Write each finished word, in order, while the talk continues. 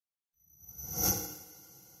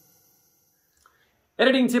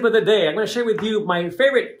Editing tip of the day. I'm going to share with you my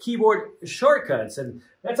favorite keyboard shortcuts. And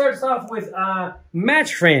that starts off with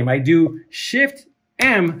match frame. I do Shift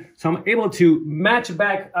M, so I'm able to match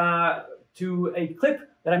back to a clip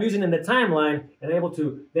that I'm using in the timeline and able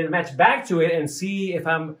to then match back to it and see if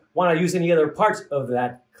I want to use any other parts of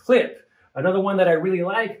that clip. Another one that I really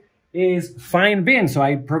like is Find Bin. So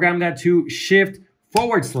I program that to Shift /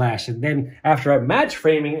 and then after I'm match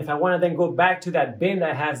framing, if I want to then go back to that bin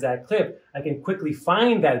that has that clip, I can quickly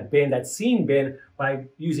find that bin, that scene bin, by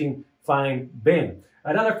using Find Bin.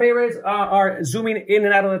 Another favorites are zooming in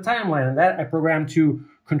and out of the timeline, and that I program to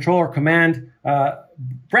Control or Command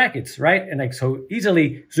brackets, right? And like so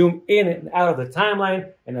easily zoom in and out of the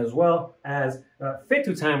timeline, and as well as fit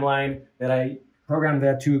to timeline, that I program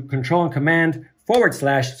that to Control and Command /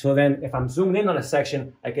 so then if I'm zoomed in on a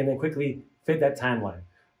section, I can then quickly fit that timeline.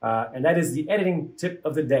 And that is the editing tip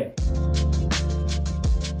of the day.